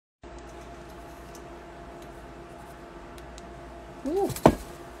Ooh.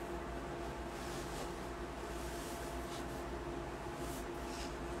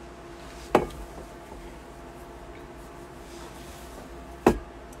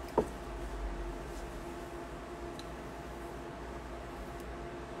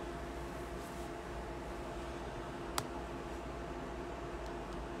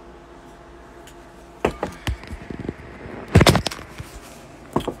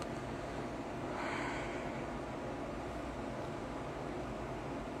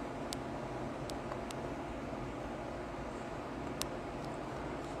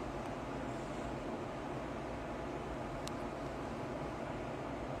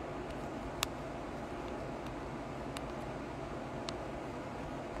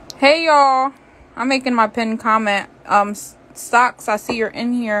 Hey y'all, I'm making my pinned comment. Stockz, I see you're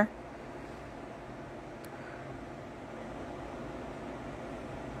in here.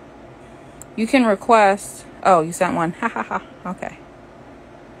 You can request. Oh, you sent one. Ha ha ha. Okay.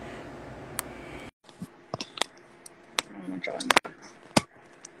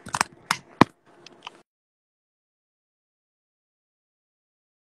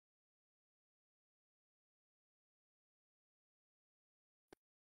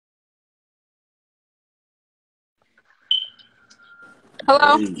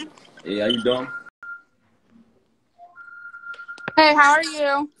 Hello. Hey, hey, how you doing? Hey, how are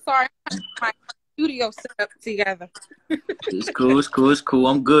you? Sorry, my studio set up together. It's cool, it's cool, it's cool.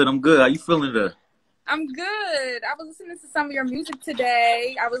 I'm good, I'm good. How you feeling today? I'm good. I was listening to some of your music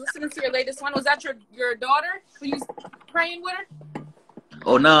today. I was listening to your latest one. Was that your daughter who you praying with her?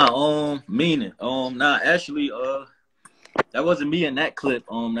 Oh nah, mean it. Actually, that wasn't me in that clip.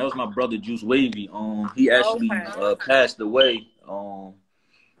 That was my brother Juice Wavy. He actually Okay. passed away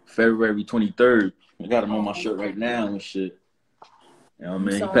February 23rd. I got him on my Oh, shirt right now and shit. You know what I I'm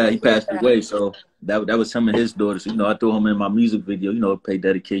mean? sorry to He hear passed that. away, so that was him and his daughter. So, I threw him in my music video, pay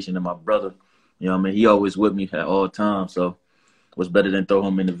dedication to my brother. You know what I mean? He always with me at all times, so what's better than throw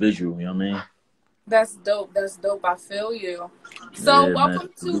him in the visual, you know what I mean? That's dope. That's dope. I feel you. So, Yeah, man. welcome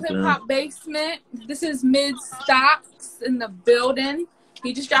to Salute to Hip him. Hop Basement. This is Mid Stockz in the building.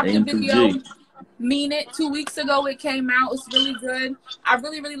 He just dropped a video, AM2G. Mean It. 2 weeks ago, it came out. It's really good. I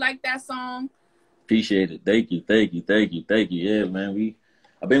really, really like that song. Appreciate it. Thank you. Thank you. Thank you. Thank you. Yeah, man.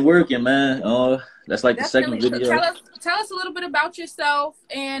 I've been working, man. That's like the second Definitely. So, video. tell us a little bit about yourself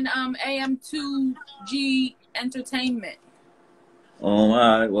and AM2G Entertainment. All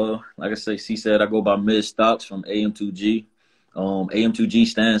right. Well, like I say, she said I go by Mid Stockz from AM2G. AM2G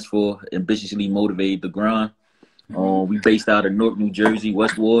stands for ambitiously motivated to grind. We based out of Newark, New Jersey,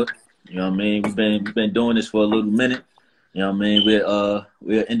 Westward. You know what I mean? We've been doing this for a little minute. You know what I mean? We're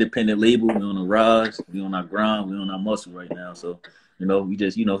an independent label. We're on the rise. We on our grind. We on our muscle right now. So, we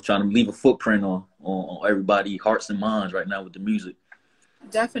just, trying to leave a footprint on everybody's hearts and minds right now with the music.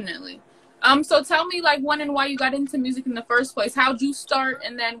 Definitely. So tell me, like, when and why you got into music in the first place. How'd you start,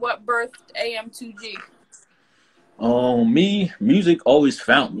 and then what birthed AM2G? Music always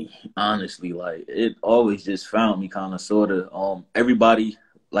found me, honestly. Like, it always just found me kind of sort of. Everybody,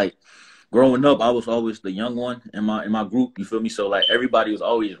 like, growing up, I was always the young one in my group, you feel me? So like everybody was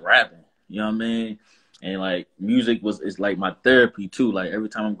always rapping, you know what I mean? And like music is like my therapy too. Like every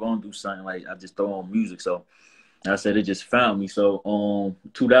time I'm going through something, like I just throw on music. So like I said, it just found me. So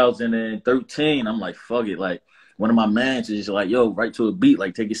 2013, I'm like, fuck it. Like one of my mans is just like, yo, write to a beat,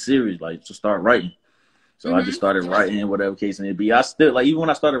 like take it serious, like just start writing. So I just started writing, whatever case it may be. I still, like, even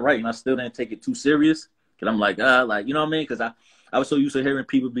when I started writing, I still didn't take it too serious. Cause I'm like, like, you know what I mean? Cause I was so used to hearing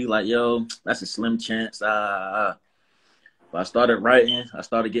people be like, yo, that's a slim chance. But I started writing, I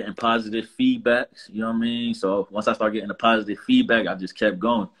started getting positive feedbacks, you know what I mean? So once I started getting the positive feedback, I just kept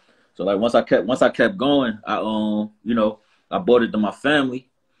going. So like once I kept going, I brought it to my family.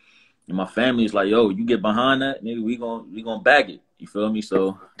 And my family is like, yo, you get behind that, nigga, we gonna back it. You feel me?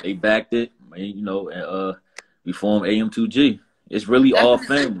 So they backed it, and we formed AM2G. It's really all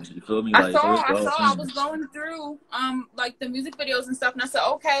Definitely. family. You feel me? Like it's really all I family. was going through like the music videos and stuff, and I said,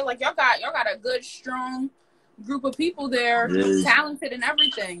 okay, like y'all got a good, strong group of people there, Yeah, talented and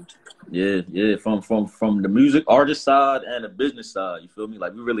everything. yeah. From the music artist side and the business side. You feel me?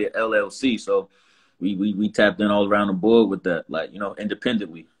 Like we really an LLC, so we tapped in all around the board with that, like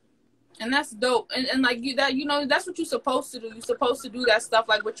independently. And that's dope. And like that's what you're supposed to do. You're supposed to do that stuff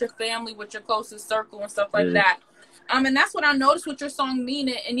like with your family, with your closest circle and stuff like Yeah. that. And that's what I noticed with your song Mean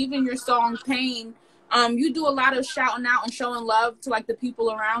It and even your song Pain. You do a lot of shouting out and showing love to like the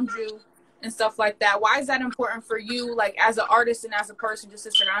people around you and stuff like that. Why is that important for you, like as an artist and as a person, just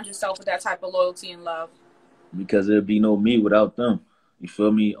to surround yourself with that type of loyalty and love? Because there'd be no me without them. You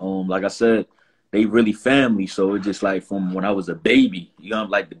feel me? Like I said, they really family. So it's just like from when I was a baby, you know,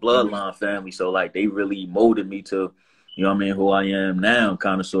 like the bloodline family. So like they really molded me to, you know what I mean, who I am now,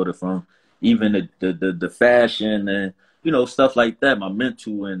 kind of sort of from even the fashion and, you know, stuff like that, my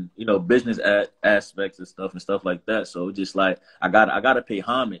mental and, you know, business aspects and stuff like that. So it's just like I gotta pay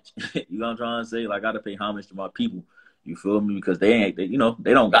homage. You know what I'm trying to say? Like I gotta pay homage to my people. You feel me? Because you know,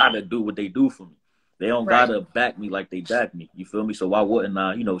 they don't gotta do what they do for me. They don't gotta back me like they back me. You feel me? So why wouldn't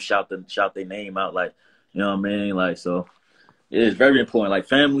I, you know, shout their name out, like, you know what I mean? Like, so it is very important. Like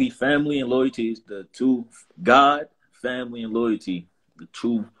family and loyalty is the two. God, family, and loyalty, the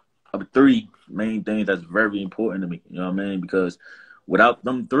two of the three main things that's very important to me. You know what I mean? Because without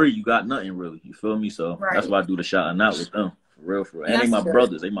them three, you got nothing really. You feel me? So that's why I do the shouting out with them. For real, for real. And they my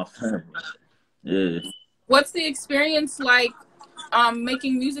brothers, they my family. Yeah. What's the experience like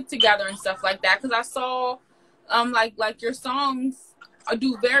making music together and stuff like that? Because I saw like your songs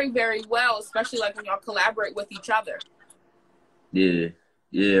do very, very well, especially like when y'all collaborate with each other. Yeah.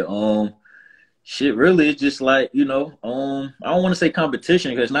 Shit, really, it's just like, you know, I don't want to say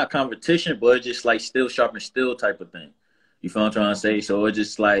competition because it's not competition, but it's just like still sharp and still type of thing. You feel what I'm trying to say? So it's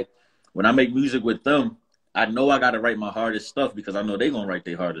just like when I make music with them, I know I got to write my hardest stuff because I know they're going to write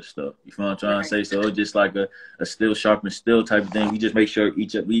their hardest stuff. You feel what I'm trying to say? So it's just like a still sharp and still type of thing. We just make sure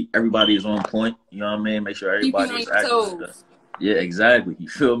everybody is on point. You know what I mean? Make sure everybody is acting. Yeah, exactly. You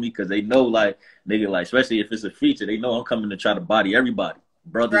feel me? Because they know, like, nigga, like, especially if it's a feature, they know I'm coming to try to body everybody,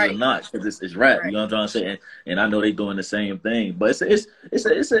 brothers or not, because it's rap. You know what I'm trying to say? And I know they doing the same thing. But it's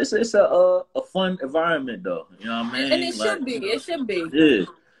a fun environment, though. You know what I mean? And it should be. It should be. Yeah.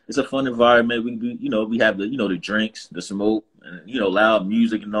 It's a fun environment. We have the drinks, the smoke, and loud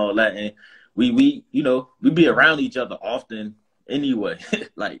music and all that, and we be around each other often anyway.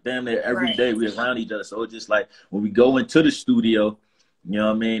 Like damn near every day we around each other. So it's just like when we go into the studio, you know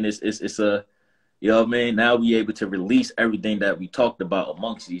what I mean? It's a, you know what I mean? Now we able to release everything that we talked about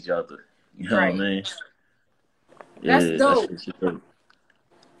amongst each other. You know what I mean? That's dope.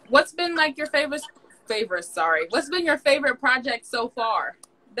 What's been like your what's been your favorite project so far?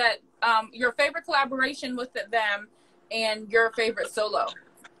 That your favorite collaboration with them and your favorite solo?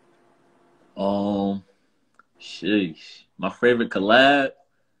 Sheesh. My favorite collab?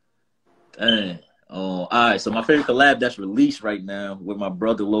 Dang. All right, so my favorite collab that's released right now with my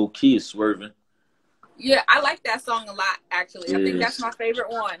brother Low Key is Swerving. Yeah, I like that song a lot, actually. Yes. I think that's my favorite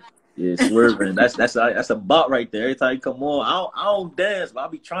one. Yeah, Swerving. that's a bop right there. Every time you come on, I don't dance, but I'll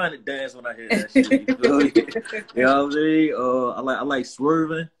be trying to dance when I hear that shit. You know what I mean? I like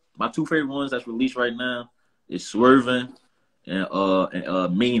Swerving. My two favorite ones that's released right now is Swerving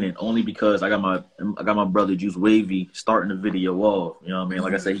and Meaning, only because I got my brother Juice Wavy starting the video off. You know what I mean?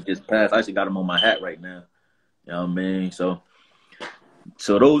 Like I said, he just passed. I actually got him on my hat right now. You know what I mean? So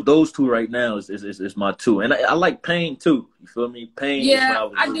those two right now is my two, and I like Pain too. You feel me? Pain. Yeah,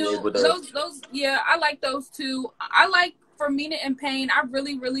 I do. Those. Yeah, I like those two. I like for Meaning and Pain. I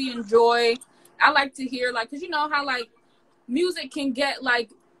really, really enjoy. I like to hear because you know how like music can get like,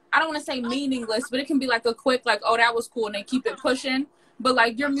 I don't want to say meaningless, but it can be like a quick, like, oh, that was cool, and they keep it pushing. But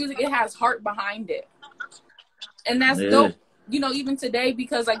like your music, it has heart behind it. And that's dope, you know, even today,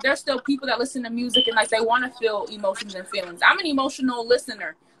 because like there's still people that listen to music and like they want to feel emotions and feelings. I'm an emotional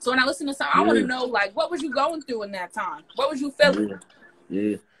listener. So when I listen to something, I want to know, like, what was you going through in that time? What was you feeling?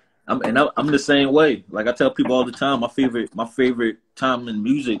 Yeah. I'm the same way. Like I tell people all the time, my favorite time in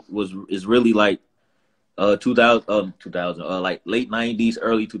music is really like 2000, like late 90s,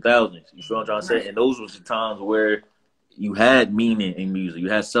 early 2000s. You feel what I'm trying to say? And those was the times where you had meaning in music. You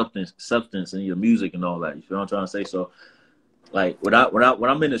had substance in your music and all that. You feel what I'm trying to say? So, like, when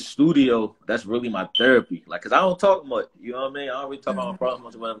I'm in the studio, that's really my therapy. Like, cause I don't talk much. You know what I mean? I don't really talk about my problems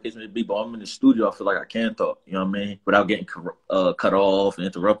much, whatever the case may be. But I'm in the studio, I feel like I can talk. You know what I mean? Without getting cut off and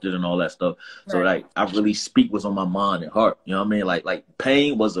interrupted and all that stuff. So, like, I really speak what's on my mind and heart. You know what I mean? Like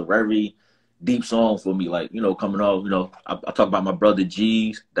Pain was a very deep song for me, like, you know, coming off, you know, I talk about my brother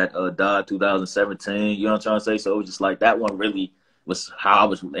G's that died 2017, you know what I'm trying to say? So it was just like, that one really was how I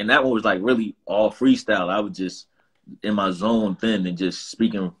was, and that one was like really all freestyle. I was just in my zone then and just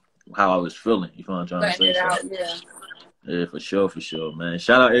speaking how I was feeling, you feel what I'm trying to say? Yeah, for sure, man.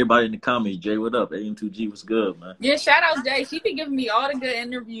 Shout out everybody in the comments. Jay, what up? AM2G, what's good, man? Yeah, shout out Jay. She been giving me all the good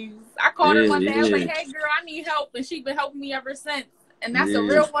interviews. I called her one day, I was like, hey girl, I need help, and she been helping me ever since. And that's a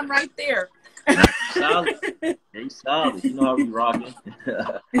real one right there. Solid. They solid. You know how we rocking.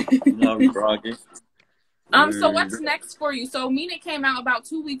 So what's next for you? So Mean It came out about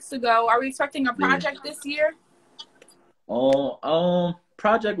 2 weeks ago. Are we expecting a project this year?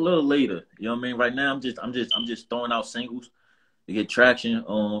 Project a little later. You know what I mean? Right now I'm just throwing out singles. to get traction.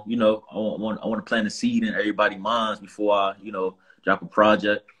 You know, I want to plant a seed in everybody's minds before I, you know, drop a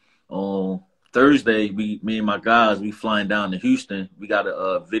project. Thursday, me and my guys, we flying down to Houston. We got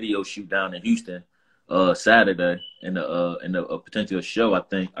a video shoot down in Houston Saturday, and a potential show. I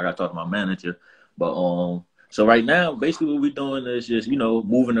think I got to talk to my manager, but so right now, basically what we're doing is just, you know,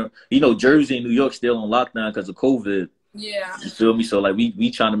 moving. You know, Jersey and New York still on lockdown because of COVID. Yeah. You feel me? So like we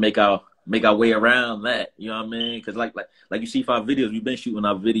trying to make our way around that. You know what I mean? Because like you see for our videos, we've been shooting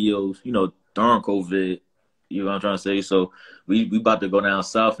our videos, you know, during COVID. You know what I'm trying to say? So we about to go down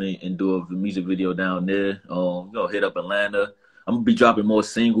south and do a music video down there. You know, hit up Atlanta. I'm gonna be dropping more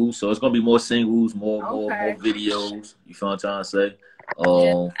singles, so it's gonna be more singles, more videos. You feel what I'm trying to say?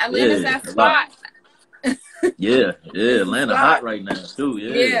 Atlanta's that spot. Yeah, Atlanta hot right now too.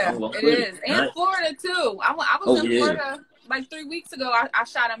 Yeah, it is, and Florida too. I was in Florida like 3 weeks ago. I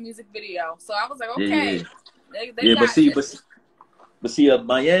shot a music video, so I was like, okay, they got but see,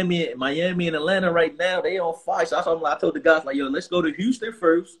 Miami and Atlanta right now, they on fire. So I told the guys, like, yo, let's go to Houston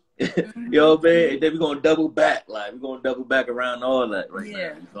first. You know what I mean? And then we're going to double back. Like, we're going to double back around all that right now. You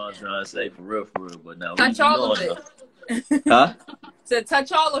know what I'm trying to say? For real. But now, touch all of it. Huh? Said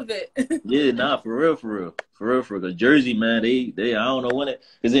touch all of it. Yeah, nah, for real. Because Jersey, man, they I don't know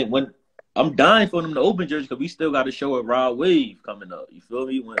when I'm dying for them to open Jersey, because we still got a show at Rod Wave coming up. You feel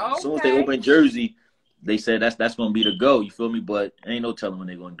me? As soon as they open Jersey, they said that's gonna be the go. You feel me? But ain't no telling when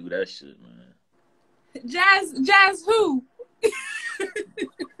they gonna do that shit, man. Jazz who?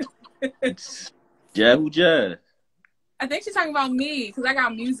 Jazz? I think she's talking about me because I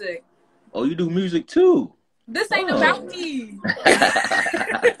got music. Oh, you do music too? This ain't about me.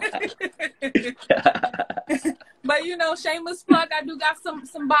 But you know, shameless plug. I do got some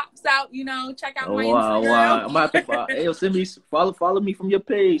bops out. You know, check out my Instagram. Wow. I'm about to follow. Hey, send me follow me from your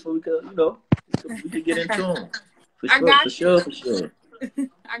page so we could, you know, we can get into them. For sure. I got you.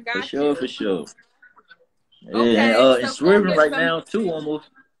 For sure. Okay, yeah, and swerving right now too, almost.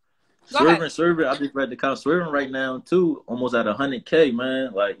 Swerving. I just read the comment. Swerving right now too, almost at 100K,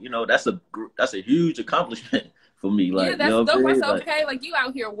 man. Like, you know, that's a huge accomplishment for me. Like, that's you know dope. That's okay. Like, you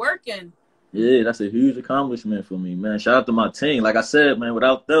out here working. Yeah, that's a huge accomplishment for me, man. Shout out to my team. Like I said, man,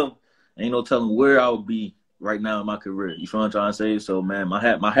 without them, ain't no telling where I would be right now in my career. You feel what I'm trying to say? So, man, my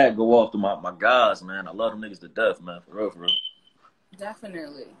hat go off to my guys, man. I love them niggas to death, man. For real.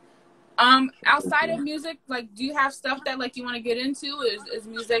 Definitely. Outside of music, like, do you have stuff that like you want to get into? Is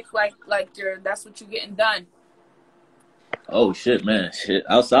music like that's what you're getting done? Oh shit, man.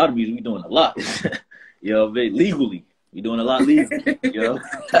 Outside of music, we doing a lot. You know, legally. We doing a lot legally, you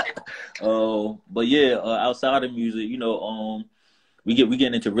know. But yeah, outside of music, you know, we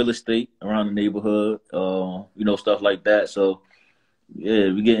getting into real estate around the neighborhood, you know, stuff like that. So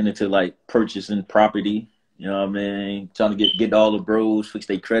yeah, we getting into like purchasing property. You know what I mean? Trying to get all the bros, fix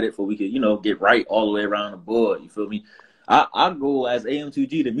their credit for we could, you know, get right all the way around the board. You feel me? I go as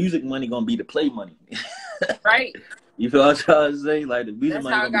AM2G, the music money gonna be the play money. Right. You feel what I'm trying to say? Like the music that's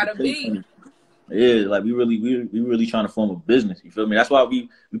money how it gotta be. Money. Yeah, like we really trying to form a business. You feel me? That's why we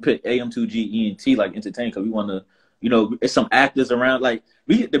pick AM2G ENT, like entertainment, because we want to, you know, it's some actors around. Like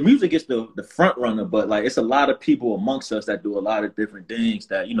the music is the front runner, but like it's a lot of people amongst us that do a lot of different things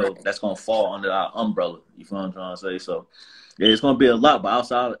that, you know, that's gonna fall under our umbrella. You feel what I'm trying to say? So yeah, it's gonna be a lot. But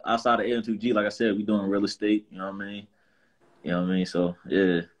outside of AM2G, like I said, we doing real estate. You know what I mean? So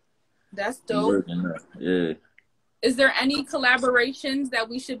yeah, that's dope. Yeah. Is there any collaborations that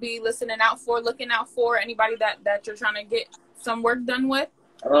we should be looking out for? Anybody that you're trying to get some work done with?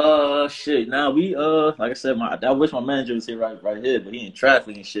 Shit. Now we like I said, I wish my manager was here right here, but he in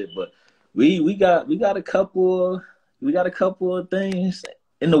traffic and shit. But we got a couple of things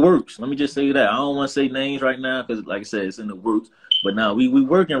in the works. Let me just say that. I don't want to say names right now because, like I said, it's in the works. But now we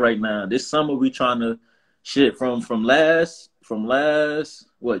working right now. This summer we trying to from last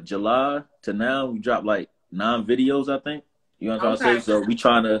July to now we dropped like 9 videos, I think. You know what I'm trying to say? So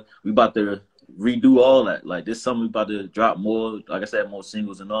we about to redo all that. Like this summer we about to drop more, like I said, more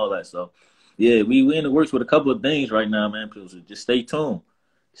singles and all that. So yeah, we in the works with a couple of things right now, man. So just stay tuned.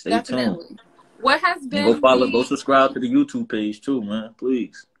 Stay tuned. What has been go subscribe to the YouTube page too, man.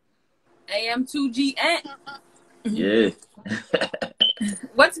 Please. AM2GN. Yeah.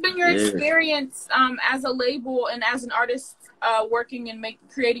 What's been your experience as a label and as an artist working and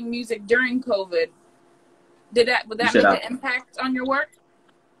creating music during COVID? Would that make an impact on your work?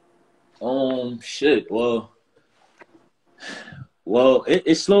 Shit. Well,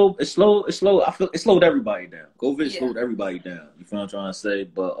 it slowed. I feel it slowed everybody down. COVID slowed everybody down. You feel what I'm trying to say?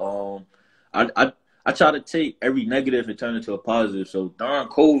 But I try to take every negative and turn it into a positive. So during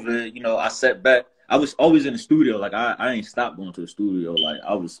COVID, you know, I sat back. I was always in the studio. Like I ain't stopped going to the studio. Like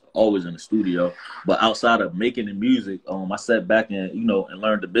I was always in the studio. But outside of making the music, I sat back and and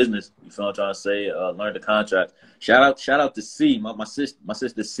learned the business. You feel what I'm trying to say? Learned the contract. Shout out to C, my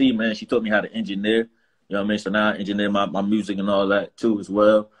sister C, man. She taught me how to engineer. You know what I mean? So now I engineer my music and all that too as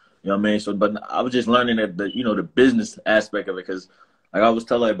well. You know what I mean? So, but I was just learning that the business aspect of it, because like I was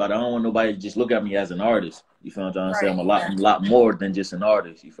telling everybody, I don't want nobody to just look at me as an artist. You feel what I'm trying to say? I'm a lot more than just an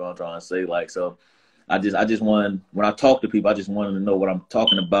artist. You feel what I'm trying to say? Like, so I just want, when I talk to people, I just want them to know what I'm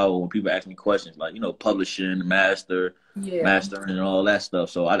talking about. When people ask me questions like, publishing, mastering and all that stuff.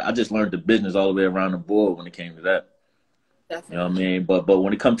 So I just learned the business all the way around the board when it came to that. Definitely. You know what I mean? But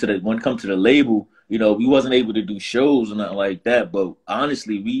when it comes to the label, we wasn't able to do shows or nothing like that. But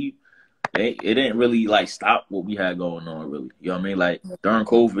honestly, it didn't really like stop what we had going on, really. You know what I mean? Like during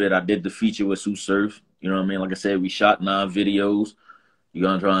COVID, I did the feature with Sue Surf. You know what I mean? Like I said, we shot 9 videos. You know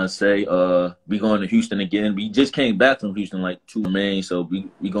what I'm trying to say? We going to Houston again. We just came back from Houston like 2 May, so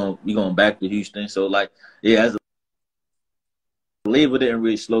we going back to Houston. So like, yeah, as a label didn't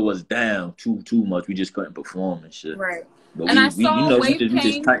really slow us down too much. We just couldn't perform and shit. Right. But and I saw we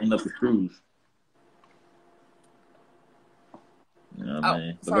just tightened up the screws. You know what I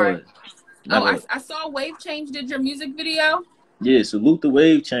mean? Sorry. I saw Wave Change did your music video. Yeah, salute the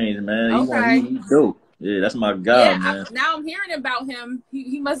Wave Change, man. Okay. He dope. Yeah, that's my guy, man. Now I'm hearing about him.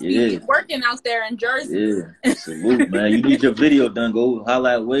 He must be working out there in Jersey. Yeah, salute, man. You need your video done, go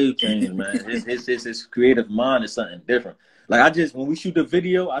holla at Wave Change, man. His creative mind is something different. Like when we shoot the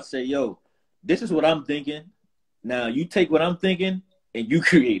video, I say, yo, this is what I'm thinking. Now you take what I'm thinking and you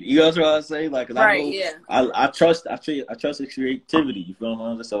create it. You know what I'm trying to say? Like, I trust his creativity. You feel what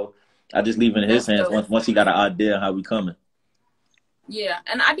I'm saying? So I just leave it in his hands once he got an idea of how we coming. Yeah,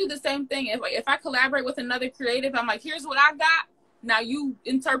 and I do the same thing. If I collaborate with another creative, I'm like, here's what I got. Now you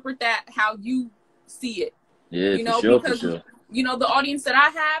interpret that how you see it. Yeah, because for sure. The audience that I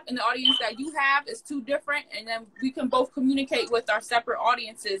have and the audience that you have is too different, and then we can both communicate with our separate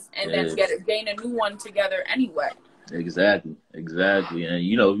audiences and then gain a new one together anyway. Exactly. And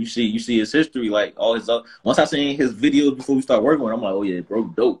you see his history, like all his once I seen his videos before we start working with him, I'm like, oh yeah, bro,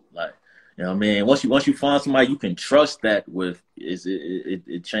 dope. Like, you know what I mean? Once you find somebody you can trust that with,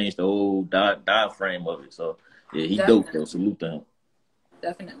 it changed the whole diaphragm of it. So yeah, he dope though. Salute to him.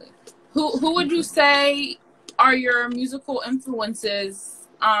 Definitely. Who would you say are your musical influences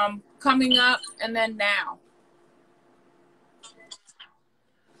coming up and then now?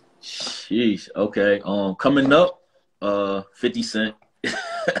 Sheesh. Okay. Coming up, 50 Cent.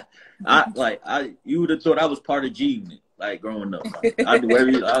 You would have thought I was part of G Unit, like growing up. Like, I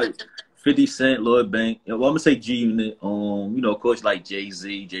do 50 Cent, Lloyd Bank. Well, I'm gonna say G Unit. Of course, like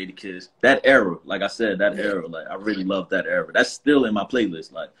Jay-Z, Jadakiss. That era, like I said, that era. Like I really love that era. That's still in my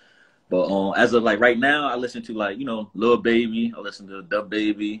playlist. Like, but as of like right now, I listen to like Lil Baby. I listen to Dub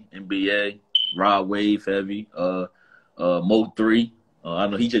Baby, NBA, Rod Wave, heavy. Mo 3. I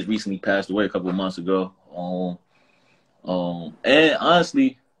know he just recently passed away a couple of months ago. And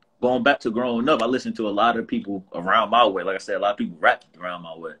honestly, going back to growing up, I listened to a lot of people around my way. Like I said, a lot of people rapped around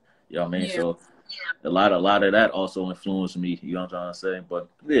my way. You know what I mean? Yeah. So a lot of that also influenced me. You know what I'm trying to say? But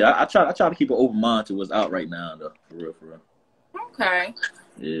yeah, I try to keep an open mind to what's out right now, though. For real. Okay.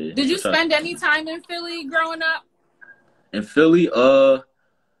 Yeah. Did you spend any time in Philly growing up? In Philly,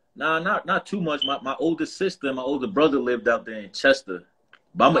 nah, not too much. My older sister and my older brother lived out there in Chester.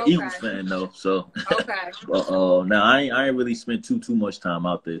 But I'm an Eagles fan though, so okay. But now I ain't really spent too much time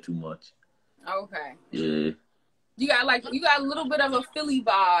out there too much. Okay. Yeah. You got a little bit of a Philly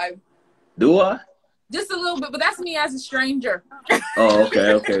vibe. Do I? Just a little bit, but that's me as a stranger. Oh,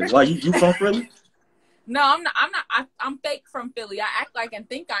 okay. Why you from Philly? No, I'm not. I'm fake from Philly. I act like and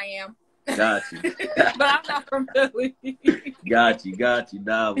think I am. Got you. But I'm not from Philly. Got you.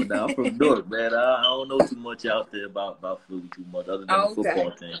 Nah, but I'm from North, man. I don't know too much out there about Philly too much, other than the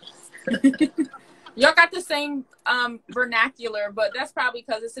football team. Y'all got the same vernacular, but that's probably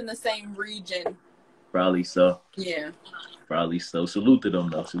because it's in the same region. Probably so. Yeah. Probably so. Salute to them,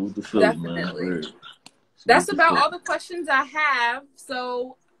 though. Salute to Philly, Definitely. Man. That's about all the questions I have.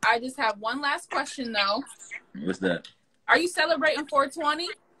 So I just have one last question, though. What's that? Are you celebrating 420?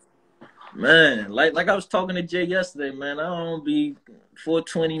 Man, like I was talking to Jay yesterday, man. I don't be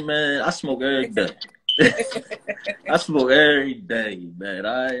 420, man. I smoke every day. I smoke every day, man.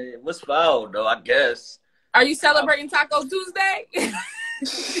 What's foul though? I guess. Are you celebrating Taco Tuesday?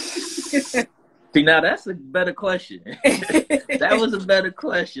 See, now that's a better question. That was a better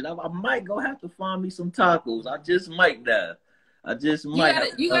question. I might go have to find me some tacos. I just might now.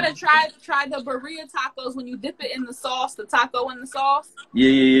 You gotta try the burrito tacos when you dip it in the sauce, the taco in the sauce.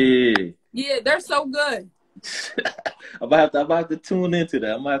 Yeah. Yeah, they're so good. I'm about to have to tune into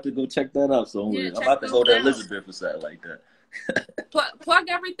that. I'm gonna have to go check that out somewhere. Yeah, I'm check about to go those to out. Elizabeth or something like that. Plug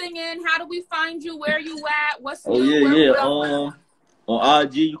everything in. How do we find you? Where you at? What's Oh new? yeah, Where we yeah. going? On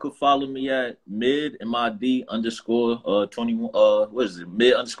IG you can follow me at mid underscore 21 what is it?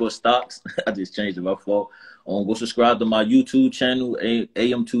 Mid underscore stocks. I just changed it, my fault. Go subscribe to my YouTube channel,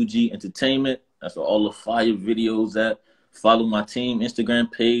 AM2G Entertainment. That's where all the fire videos at. Follow my team Instagram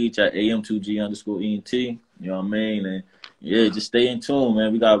page at AM2G underscore ENT. You know what I mean? And yeah, just stay in tune,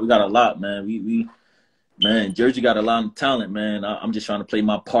 man. We got a lot, man. We man, Jersey got a lot of talent, man. I'm just trying to play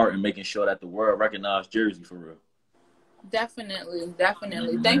my part in making sure that the world recognize Jersey for real. Definitely,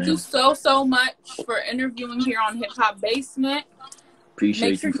 definitely. Thank you Man, so much for interviewing here on Hip Hop Basement. Make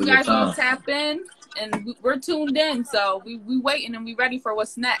appreciate sure you you for your guys all time. tap in, and we're tuned in. So we waiting and we ready for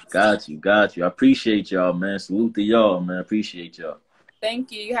what's next. Got you. I appreciate y'all, man. Salute to y'all, man. Appreciate y'all.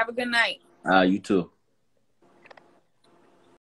 Thank you. You have a good night. You too.